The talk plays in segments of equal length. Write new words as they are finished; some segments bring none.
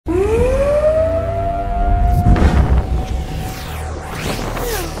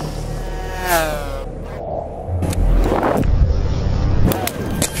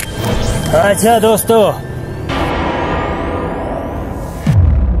अच्छा दोस्तों,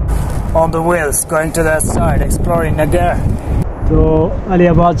 on the wheels going to that side exploring Nagar. तो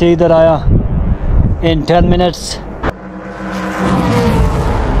अलीबाद से इधर आया in 10 minutes.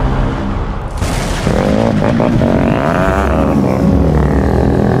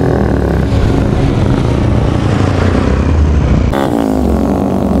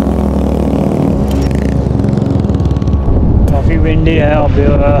 काफी windy है अभी.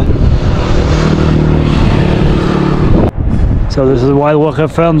 So this is why Wakhi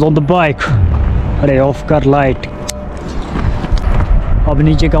films on the bike. अरे ऑफ कर लाइट. अब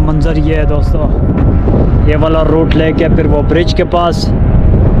नीचे का मंजर ये है दोस्तों, ये वाला रूट लेके फिर वो ब्रिज के पास,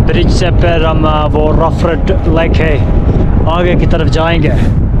 ब्रिज से फिर हम वो रफरेट लेक है आगे की तरफ जाएंगे.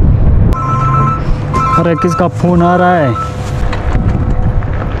 अरे किसका फोन आ रहा है?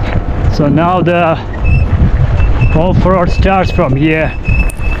 So now the off-road starts from here.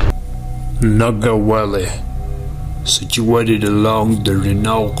 Nagar Valley, situated along the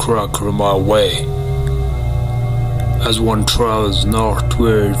renowned Rakaposhi Way. As one travels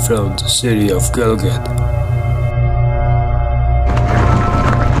northward from the city of Gilgit.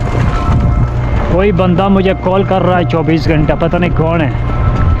 कोई बंदा मुझे कॉल कर रहा है 24 घंटा, पता नहीं कौन है.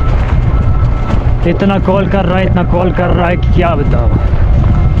 इतना कॉल कर रहा है कि क्या बताओ.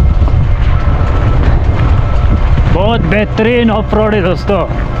 बहुत बेहतरीन ऑफ रोड है दोस्तों.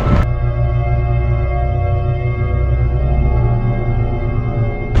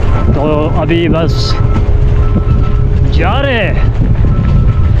 तो अभी बस जा रहे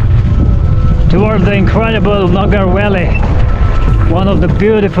towards the incredible Nagar Valley, one of the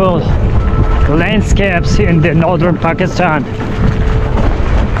beautiful landscapes in the northern Pakistan.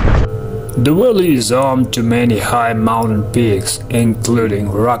 The valley is home to many high mountain peaks, including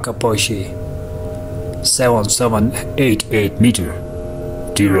Rakaposhi, 7788 meter,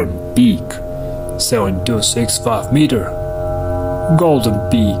 Diran Peak, 7265 meter, Golden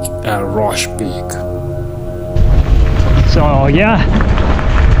Peak, and Rush Peak. So yeah,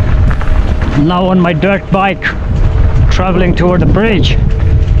 now on my dirt bike traveling toward the bridge.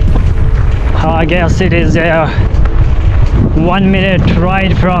 I guess it is a 1 minute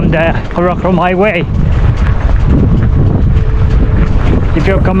ride from the Rakaposhi highway. If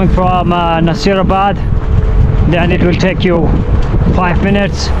you're coming from Nasirabad, then it will take you 5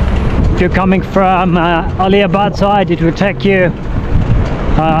 minutes. If you're coming from Aliyabad side, it will take you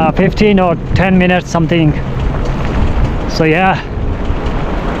 15 or 10 minutes something. So yeah,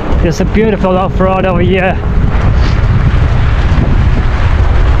 it's a beautiful off-road over here.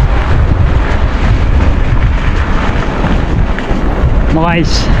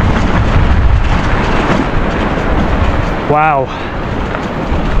 Nice. Wow,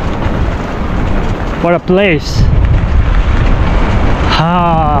 what a place.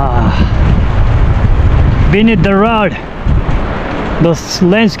 Beneath the road, the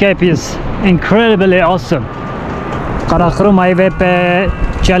landscape is incredibly awesome. Karakoram highway पे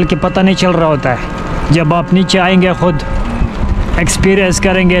चल के पता नहीं चल रहा होता है. जब आप नीचे आएंगे खुद एक्सपीरियंस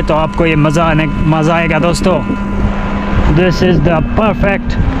करेंगे तो आपको ये मज़ा आएगा दोस्तों. This is the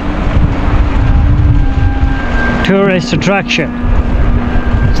perfect tourist attraction.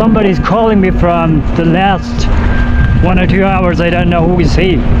 Somebody is calling me from the last 1 or 2 hours. I don't know who is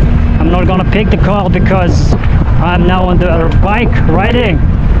he. I'm not gonna pick the call because I'm now on the bike riding,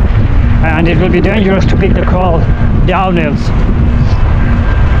 and it will be dangerous to pick the call downhills.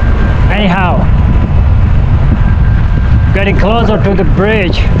 Anyhow, getting closer to the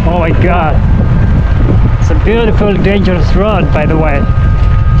bridge. Oh my god, it's a beautiful dangerous road, by the way.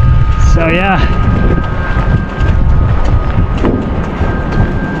 So yeah,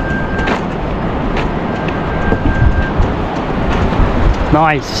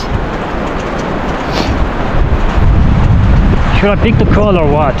 nice. Should I pick the call or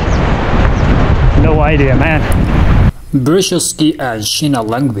what? No idea, man. Burushaski and Shina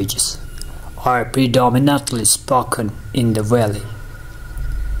languages are predominantly spoken in the valley.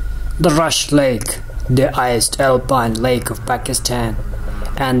 The Rush Lake, the highest alpine lake of Pakistan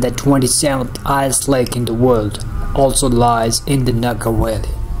and the 27th highest lake in the world, also lies in the Nagar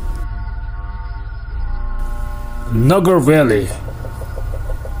Valley. Nagar Valley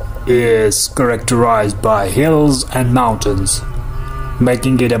is characterized by hills and mountains,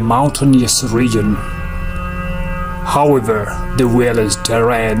 making it a mountainous region. However, the valley's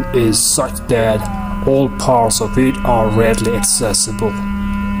terrain is such that all parts of it are readily accessible.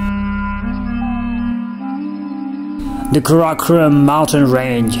 The Karakoram mountain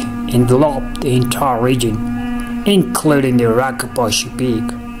range envelopes the entire region, including the Rakaposhi Peak.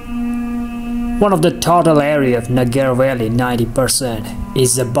 One of the total area of Nagar Valley, 90%,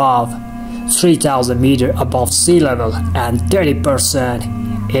 is above 3,000 meters above sea level, and 30%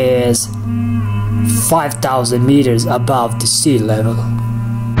 is 5,000 meters above the sea level.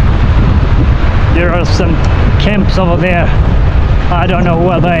 There are some camps over there. I don't know,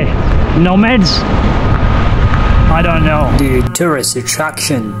 were they nomads? I don't know. The tourist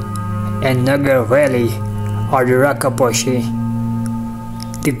attraction in Nagar Valley are the Rakaposhi,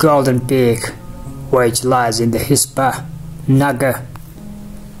 the Golden Peak, which lies in the Hispar Nagar,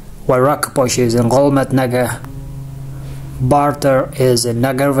 while Rakaposhi is in Ghulmit Nagar. Barter is in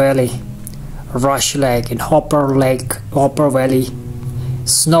Nagar Valley, Rush Lake in Hopper Valley,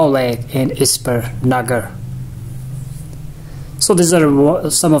 Snow Lake in Hispar Nagar. So these are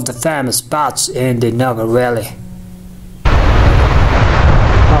some of the famous spots in the Nagar Valley.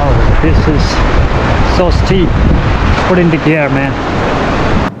 Oh, this is so steep. Put in the gear, man.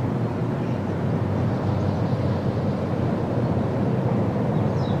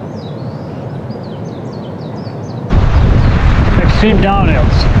 Extreme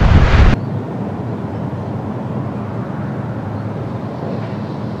downhills.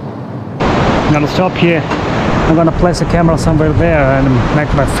 I'm gonna stop here. I'm gonna place a camera somewhere there and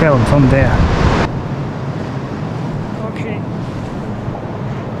make my film from there. Okay.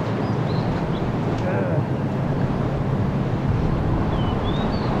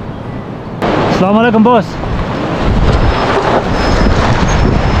 अस्सलामुअलैकुम boss,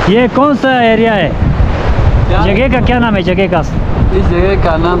 ये कौन सा area है? जगह का क्या नाम है? जगह का, इस जगह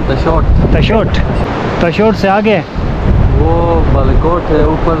का नाम तशोट से आगे वो बालकोट है,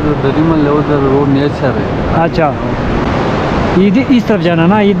 ऊपर दरीमल है, उधर वो नेचर है। अच्छा, इस तरफ जाना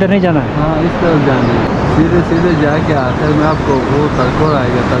ना, इधर नहीं जाना है? हाँ, इस तरफ जाना है, सीधे सीधे जाके आखिर में आपको वो तलकोर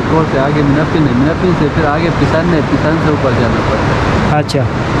आएगा, तलकोर से आगे मिनापिन है, मिनापिन से फिर आगे पिसान है, पिसान से ऊपर जाना पड़ता है। अच्छा,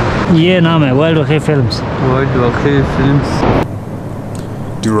 ये नाम है world वखी films. World वखी films.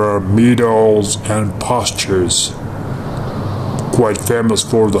 There are meadows and pastures, quite famous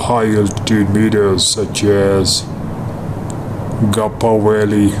for the high altitude meadows such as Nagar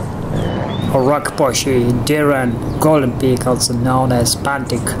Valley, Rakaposhi, Diran, Golden Peak, also known as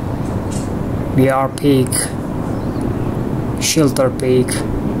Spantik Peak, Chalt Peak,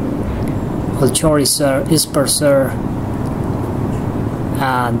 Hispar,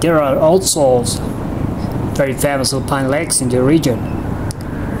 and there are also very famous alpine lakes in the region,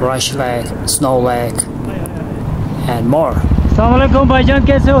 Rush Lake, Snow Lake, and more. अस्सलाम वालेकुम भाईजान,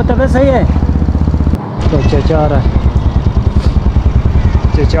 कैसे हो? तबीयत सही है? तो चाचा आ रहा है,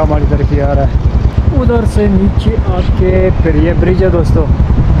 चाचा हमारी तरफ ही आ रहा है। उधर से नीचे आके फिर ये ब्रिज है दोस्तों,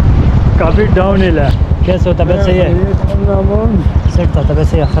 काफ़ी डाउन हिल है। कैसे हो? तबीयत सही है? सेट था, तबीयत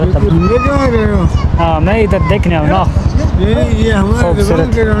सही है? हाँ, मैं इधर देखने आऊँ ना।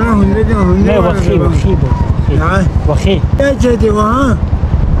 मैं वखी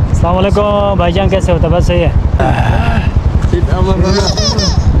अस्सलाम वालेकुम भाईजान, कैसे हो? तबीयत सही है? ये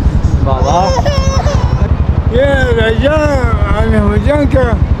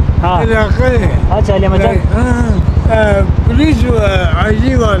हाँ, अच्छा, पुलिस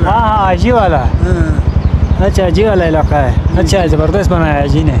आजी वाला। हाँ, आजी वाला। अच्छा, आजी वाला इलाका है। अच्छा, ज़बरदस्त बनाया है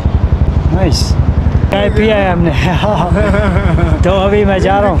जी ने, नाइस। चाय पिया है हमने। तो अभी मैं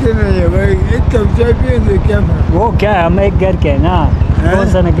जा रहा हूँ। वो क्या है, हम एक घर के ना, कौन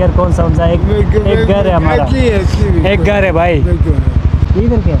सा नगर, कौन सा एक घर है हमारा, एक घर है भाई।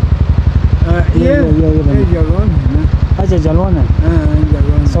 इधर क्या? ये अच्छा, जलवन है,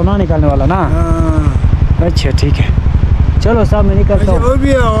 सोना निकालने वाला ना। अच्छा, ठीक है, चलो साहब, मैं निकलता हूँ।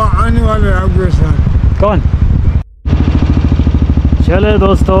 आने वाले आपके साथ कौन? चलो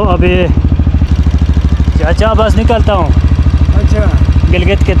दोस्तों, अभी चाचा बस निकलता हूँ। अच्छा,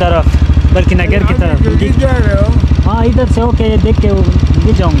 गिलगित की तरफ, बल्कि नगर की तरफ। हाँ, इधर से होके ये देख के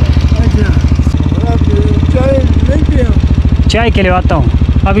गिर जाऊँगा। चाय के लिए आता हूँ,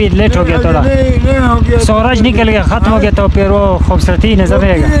 अभी लेट हो गया थोड़ा, सूरज निकल गया, ख़त्म हो गया, तो फिर वो खूबसूरती नजर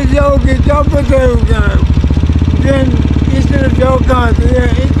रहेगा।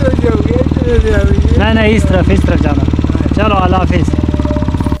 नहीं, इस तरफ जाना। चलो, अल्लाह हाफिज़।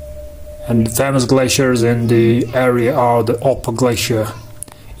 And the famous glaciers in the area are the Upper Glacier,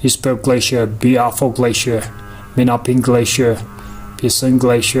 Hispar Glacier, Biafo Glacier, Minapin Glacier, Pisan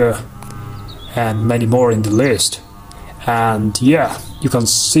Glacier, and many more in the list. And yeah, you can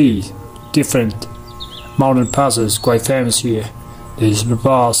see different mountain passes quite famous here. The Hispar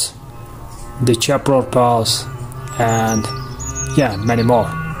Pass, the Chaprot Pass, and yeah, many more.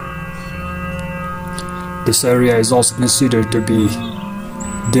 This area is also considered to be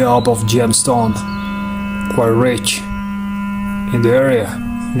the hub of gemstone, quite rich in the area,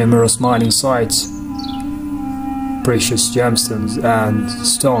 numerous mining sites, precious gemstones and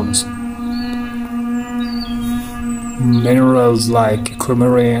stones. minerals like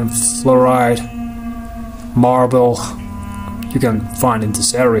aquamarine, fluoride, marble you can find in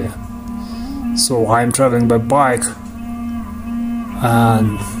this area. So I'm traveling by bike,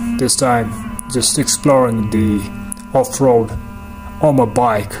 and this time just exploring the off-road on my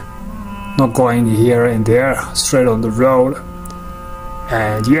bike, not going here and there, straight on the road.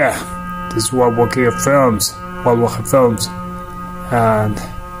 And yeah, this is what Wakhi films, and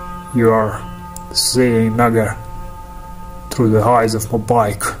you are seeing Nagar through the eyes of my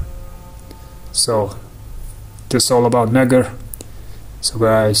bike. So this is all about Nagar. So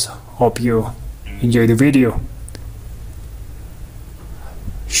guys, hope you enjoy the video.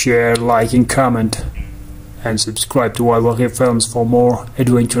 Share, like and comment, and subscribe to Wakhi Films for more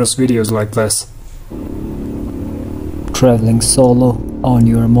adventurous videos like this. Traveling solo on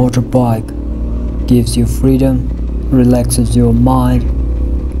your motorbike gives you freedom, relaxes your mind.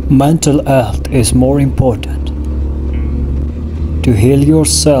 Mental health is more important. To heal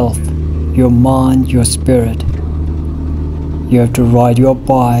yourself, your mind, your spirit, you have to ride your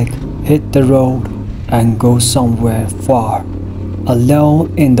bike, hit the road, and go somewhere far,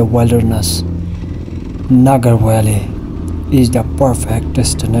 alone in the wilderness. Nagar Valley is the perfect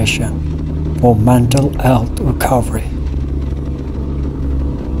destination for mental health recovery.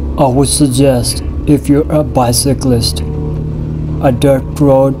 I would suggest, if you're a bicyclist, a dirt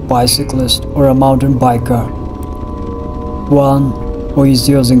road bicyclist, or a mountain biker, one who is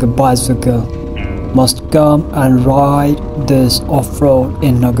using a bicycle must come and ride this off-road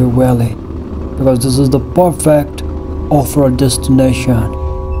in Nagar Valley, because this is the perfect off-road destination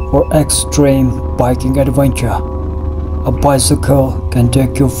for extreme biking adventure. A bicycle can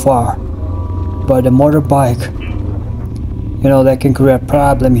take you far, but a motorbike, that can create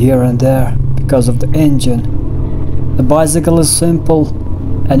problem here and there because of the engine. The bicycle is simple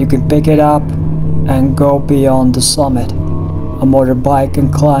and you can pick it up and go beyond the summit. A motorbike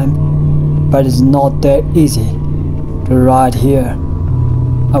can climb, but it's not that easy to ride here.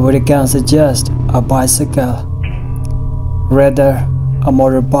 I would again suggest a bicycle rather a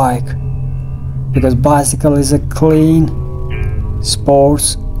motorbike, because bicycle is a clean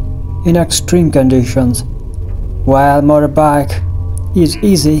sports in extreme conditions, while motorbike is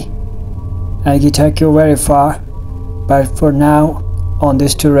easy and can take you very far. But for now, on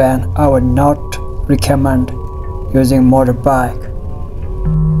this terrain, I would not recommend using motorbike.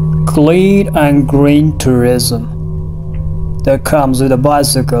 Clean and green tourism that comes with a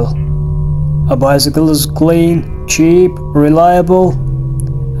bicycle. A bicycle is clean, cheap, reliable,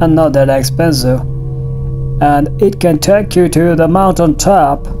 and not that expensive, and it can take you to the mountain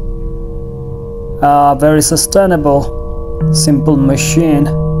top. A very sustainable, simple machine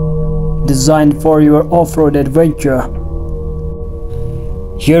designed for your off-road adventure.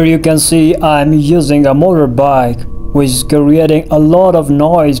 Here you can see I'm using a motorbike, which is creating a lot of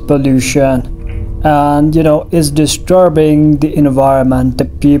noise pollution, and is disturbing the environment, the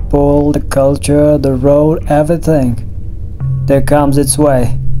people, the culture, the road, everything that comes its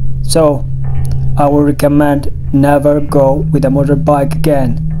way. So I would recommend never go with a motorbike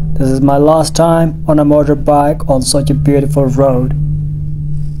again. This is my last time on a motorbike on such a beautiful road.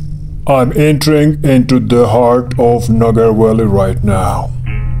 I'm entering into the heart of Nagar Valley right now.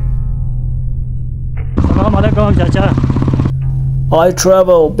 Assalamualaikum, Chacha. I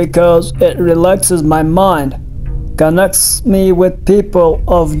travel because it relaxes my mind, connects me with people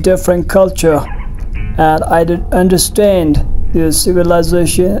of different culture, and I understand the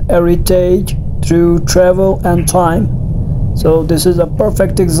civilization heritage through travel and time. So this is a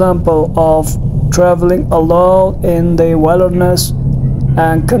perfect example of traveling alone in the wilderness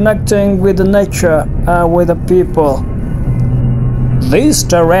and connecting with the nature and with the people. This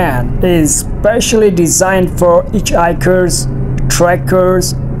terrain is specially designed for hitchhikers,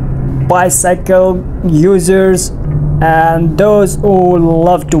 trekkers, bicycle users, and those who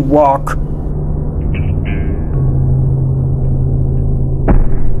love to walk.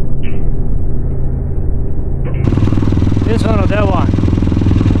 This one or that one?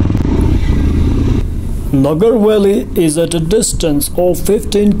 Nagar Valley is at a distance of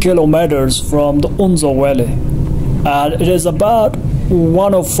 15 kilometers from the Hunza Valley, and it is about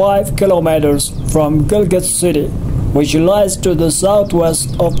 105 kilometers from Gilgit City, which lies to the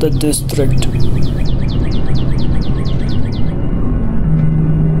southwest of the district.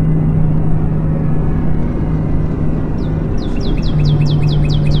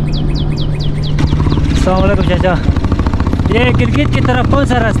 अस्सलामुअलैकुम चाचा, ये गिलगित की तरफ कौन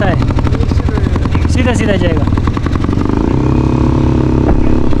सा रास्ता है? सीधा सीधा जाएगा।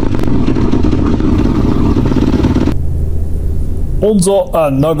 Hunza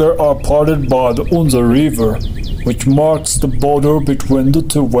and Nagar are parted by the Hunza River, which marks the border between the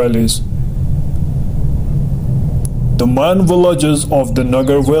two valleys. The main villages of the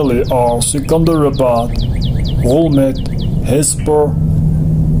Nagar Valley are Sikardarabad, Ghulmit, Hispar,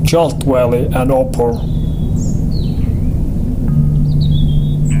 Chalt Valley and Upper.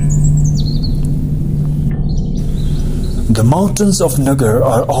 The mountains of Nagar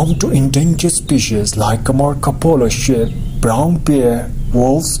are home to endangered species like a Marco Polo sheep, brown bear,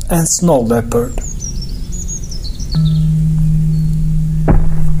 wolves and snow leopard.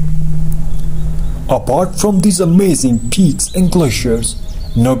 Apart from these amazing peaks and glaciers,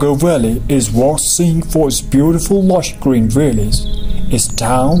 Nagar Valley is worth seeing for its beautiful lush green valleys, its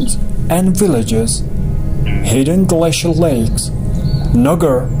towns and villages, hidden glacial lakes.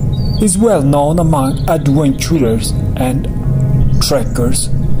 Nagar is well known among adventurers and trekkers.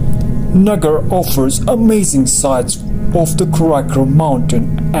 Nagar offers amazing sights of the Karakoram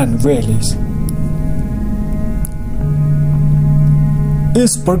mountain and valleys.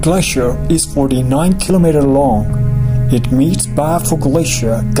 Hispar Glacier is 49 km long. It meets Wakhi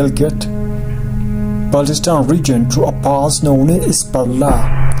Glacier, Gilgit Baltistan region through a pass known as Hispar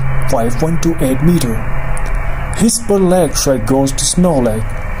Lake, 5128 meter. Hispar Lake trek goes to Snow Lake,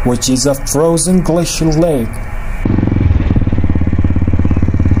 which is a frozen glacial lake.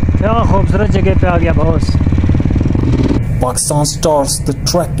 Pakistan starts the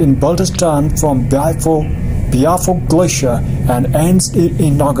trek in Baltistan from Wakhi Glacier and ends it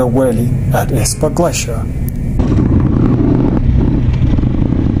in Nagar Valley at Hispar Glacier.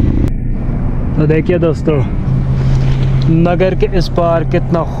 तो देखिए दोस्तों, नगर के इस पार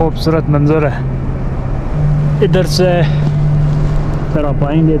कितना खूबसूरत मंजर है। इधर से अगर आप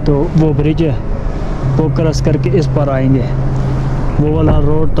आएंगे तो वो ब्रिज है, वो क्रॉस करके इस पार आएंगे। वो वाला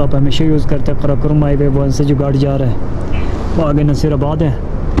रोड तो आप हमेशा यूज़ करते हैं, कराकोरम हाईवे, वहाँ से जो गाड़ी जा रहा है वो आगे नसीराबाद है।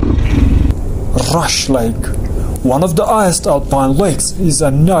 Rush Lake, one of the highest alpine lakes, is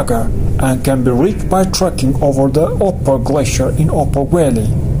in Nagar and can be reached by trekking over the Upper Glacier in Upper Valley.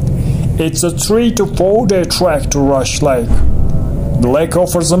 It's a 3 to 4 day trek to Rush Lake. The lake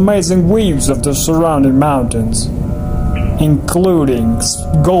offers amazing views of the surrounding mountains, including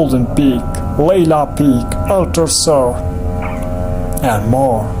Golden Peak, Layla Peak, Altar Sur, and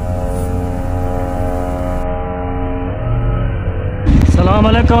more.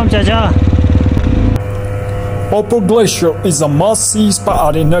 Assalamu alaikum, Chacha. Upper Glacier is a must-see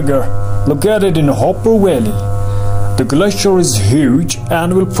spot in Nagar, located in Upper Valley. The glacier is huge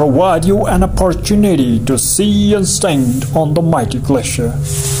and will provide you an opportunity to see and stand on the mighty glacier.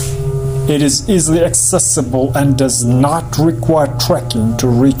 It is easily accessible and does not require trekking to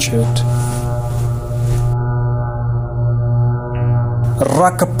reach it.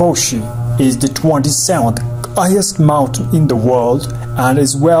 Rakaposhi is the 27th highest mountain in the world and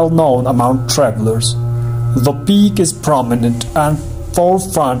is well known among travelers. The peak is prominent and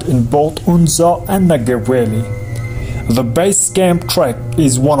forefront in both Hunza and Nagar Valley. The base camp trek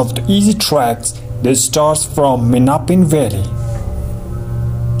is one of the easy treks that starts from Menapin Valley.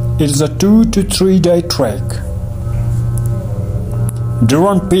 It is a 2 to 3 day trek.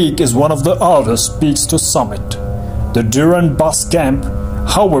 Diran Peak is one of the oldest peaks to summit. The Diran bus camp,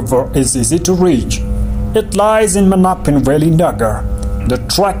 however, is easy to reach. It lies in Menapin Valley, Nagar. The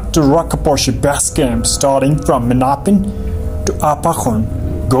trek to Rakaposhi base camp, starting from Menapin to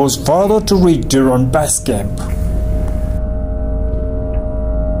Apakun, goes further to reach Diran base camp.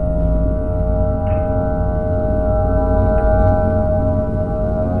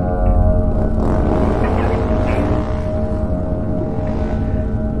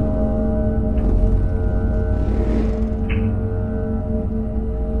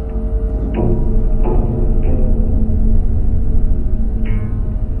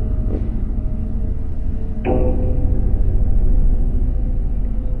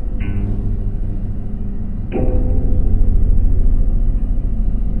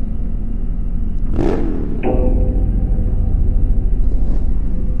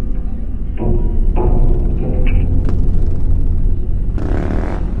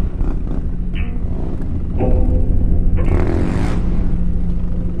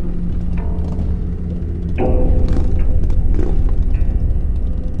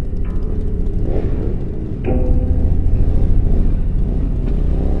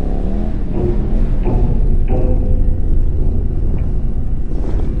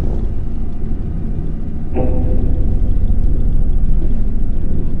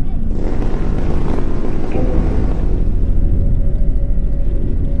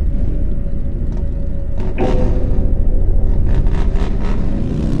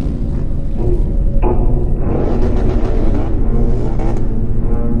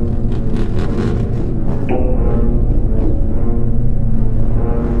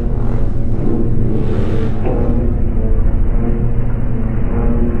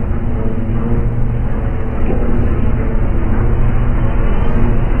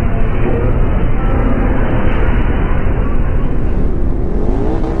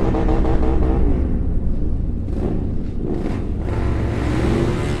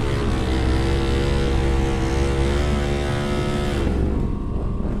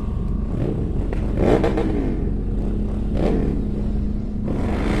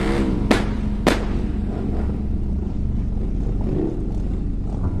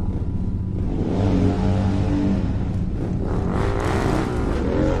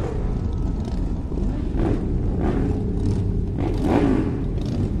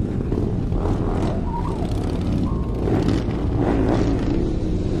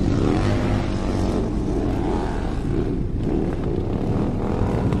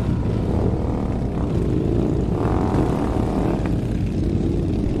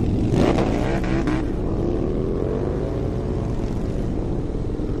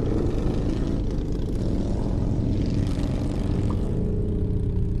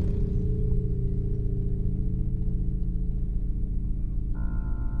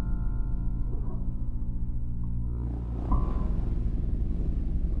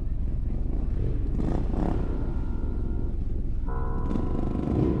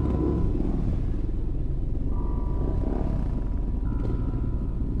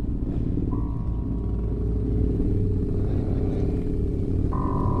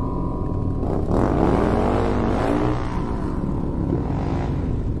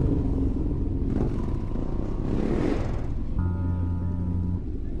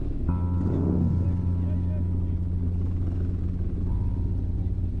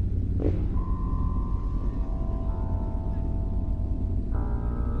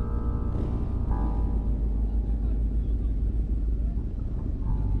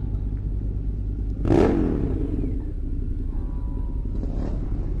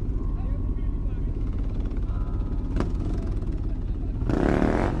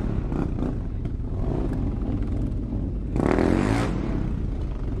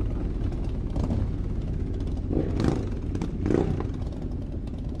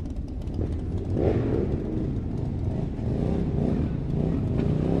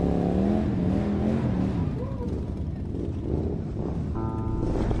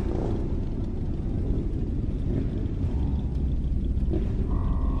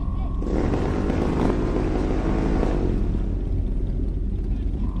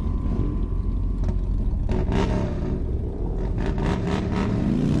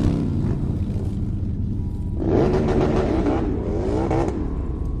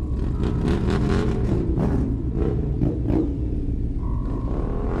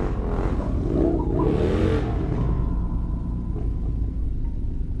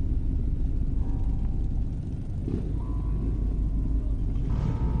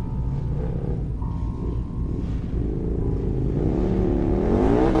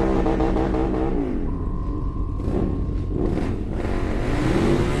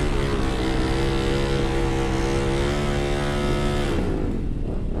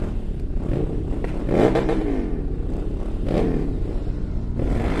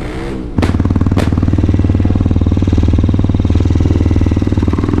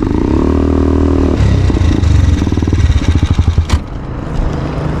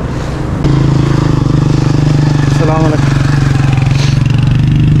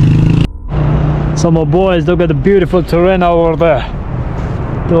 So my boys, look at the beautiful terrain over there.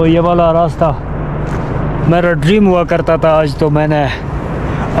 तो ये वाला रास्ता मेरा dream हुआ करता था आज, तो मैंने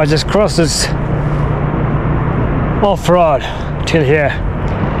I just crossed this off-road till here.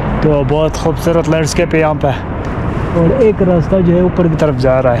 तो बहुत खूबसूरत लैंडस्केप है यहाँ पे, और एक रास्ता जो है ऊपर की तरफ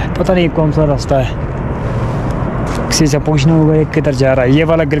जा रहा है, पता नहीं कौन सा रास्ता है, किसी से पूछना होगा एक किधर जा रहा है। ये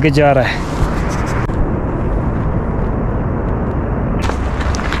वाला गिलगित जा रहा है।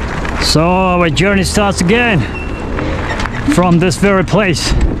 So our journey starts again from this very place.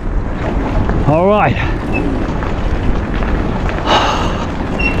 All right.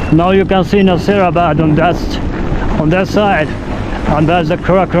 Now you can see Nasirabad on that side, and that's the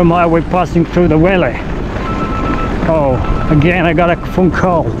Karakoram highway passing through the valley. Oh, again I got a phone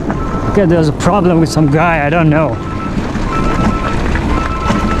call. Okay, there's a problem with some guy, I don't know.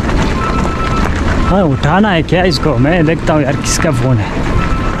 हाँ, उठाना है क्या इसको? मैं देखता हूँ यार किसका फ़ोन है,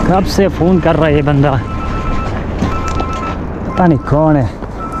 कब से फ़ोन कर रहा है ये बंदा, पता नहीं कौन है।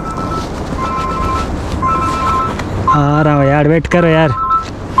 आ रहा हूँ यार, वेट करो यार।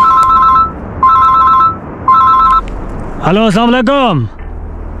 हेलो, अस्सलाम वालेकुम।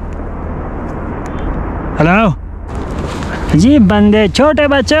 हेलो जी, बंदे छोटे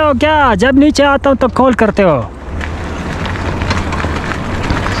बच्चे हो क्या? जब नीचे आता हूँ तो कॉल करते हो।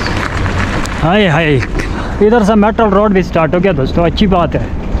 हाय हाय, इधर से मेटल रोड भी स्टार्ट हो गया दोस्तों, अच्छी बात है।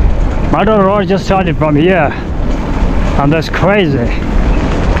 Metal road just started from here and that's crazy.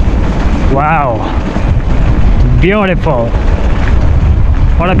 Wow, beautiful.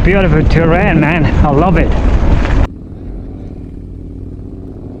 What a beautiful terrain, man. I love it.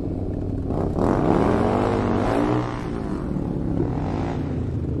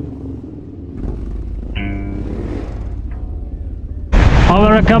 I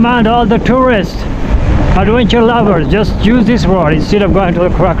will recommend all the tourists, adventure lovers, just use this road instead of going to the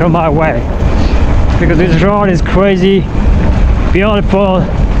Karakoram highway, because this road is crazy, beautiful,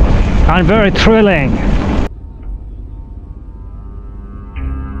 and very thrilling.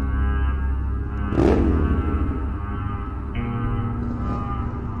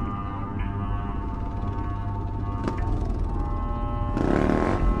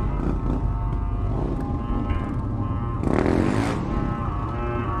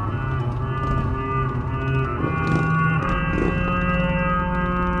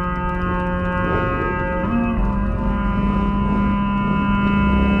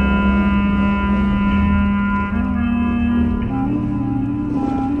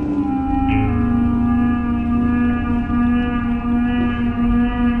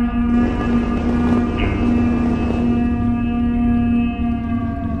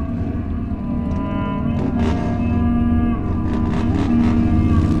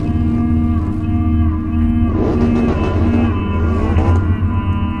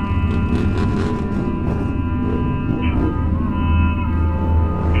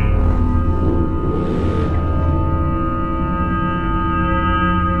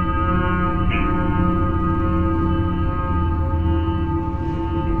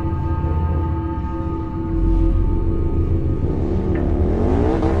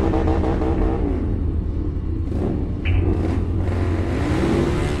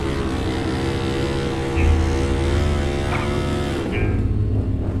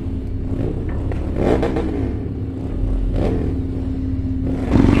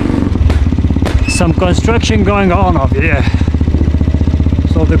 Some construction going on over here,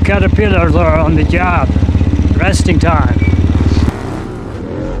 so the caterpillars are on the job, resting time.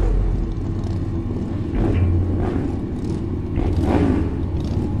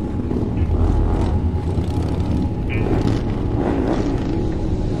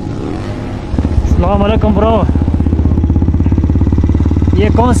 अस्सलाम वालेकुम bro, ये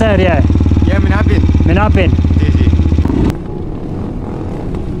कौन सा area है? ये मिनापिन। मिनापिन। जी जी।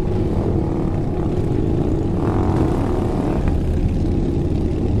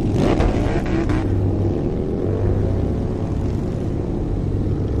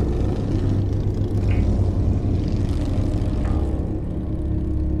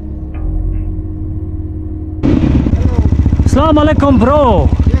 अस्सलाम वालेकुम bro,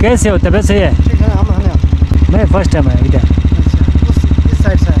 कैसे हो? तबीयत सही है? मैं फर्स्ट टाइम आया इधर। इस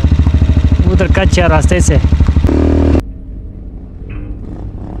साइड से उधर कच्चा रास्ते से।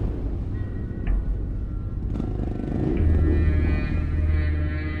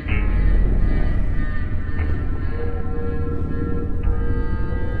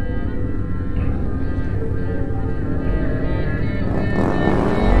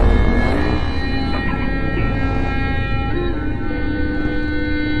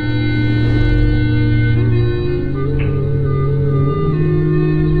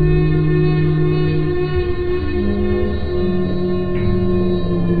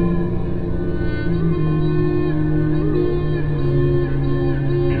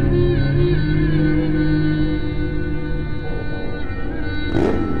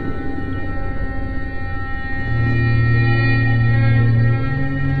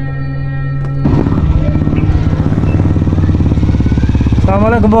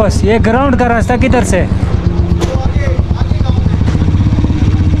 वालेकुम बॉस, ये ग्राउंड का रास्ता किधर से?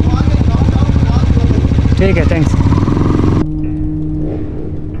 ठीक है, थैंक्स।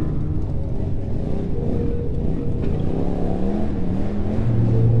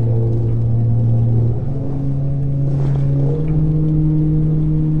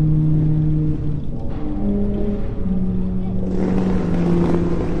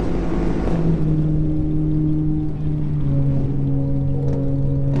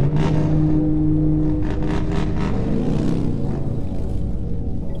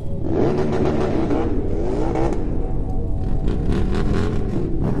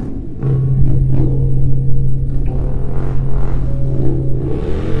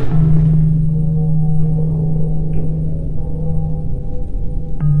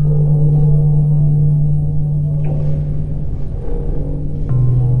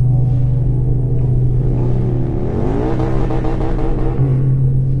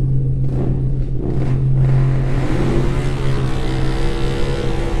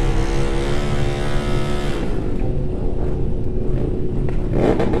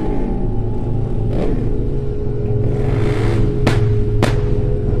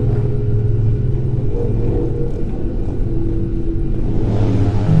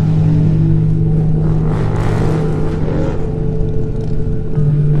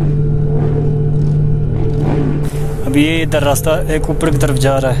 अभी ये इधर रास्ता एक ऊपर की तरफ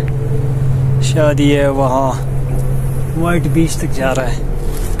जा रहा है, शायद ये वहाँ वाइट बीच तक जा रहा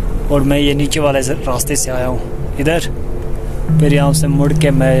है, और मैं ये नीचे वाले रास्ते से आया हूँ इधर। फिर यहाँ से मुड़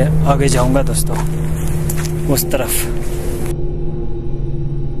के मैं आगे जाऊँगा दोस्तों उस तरफ।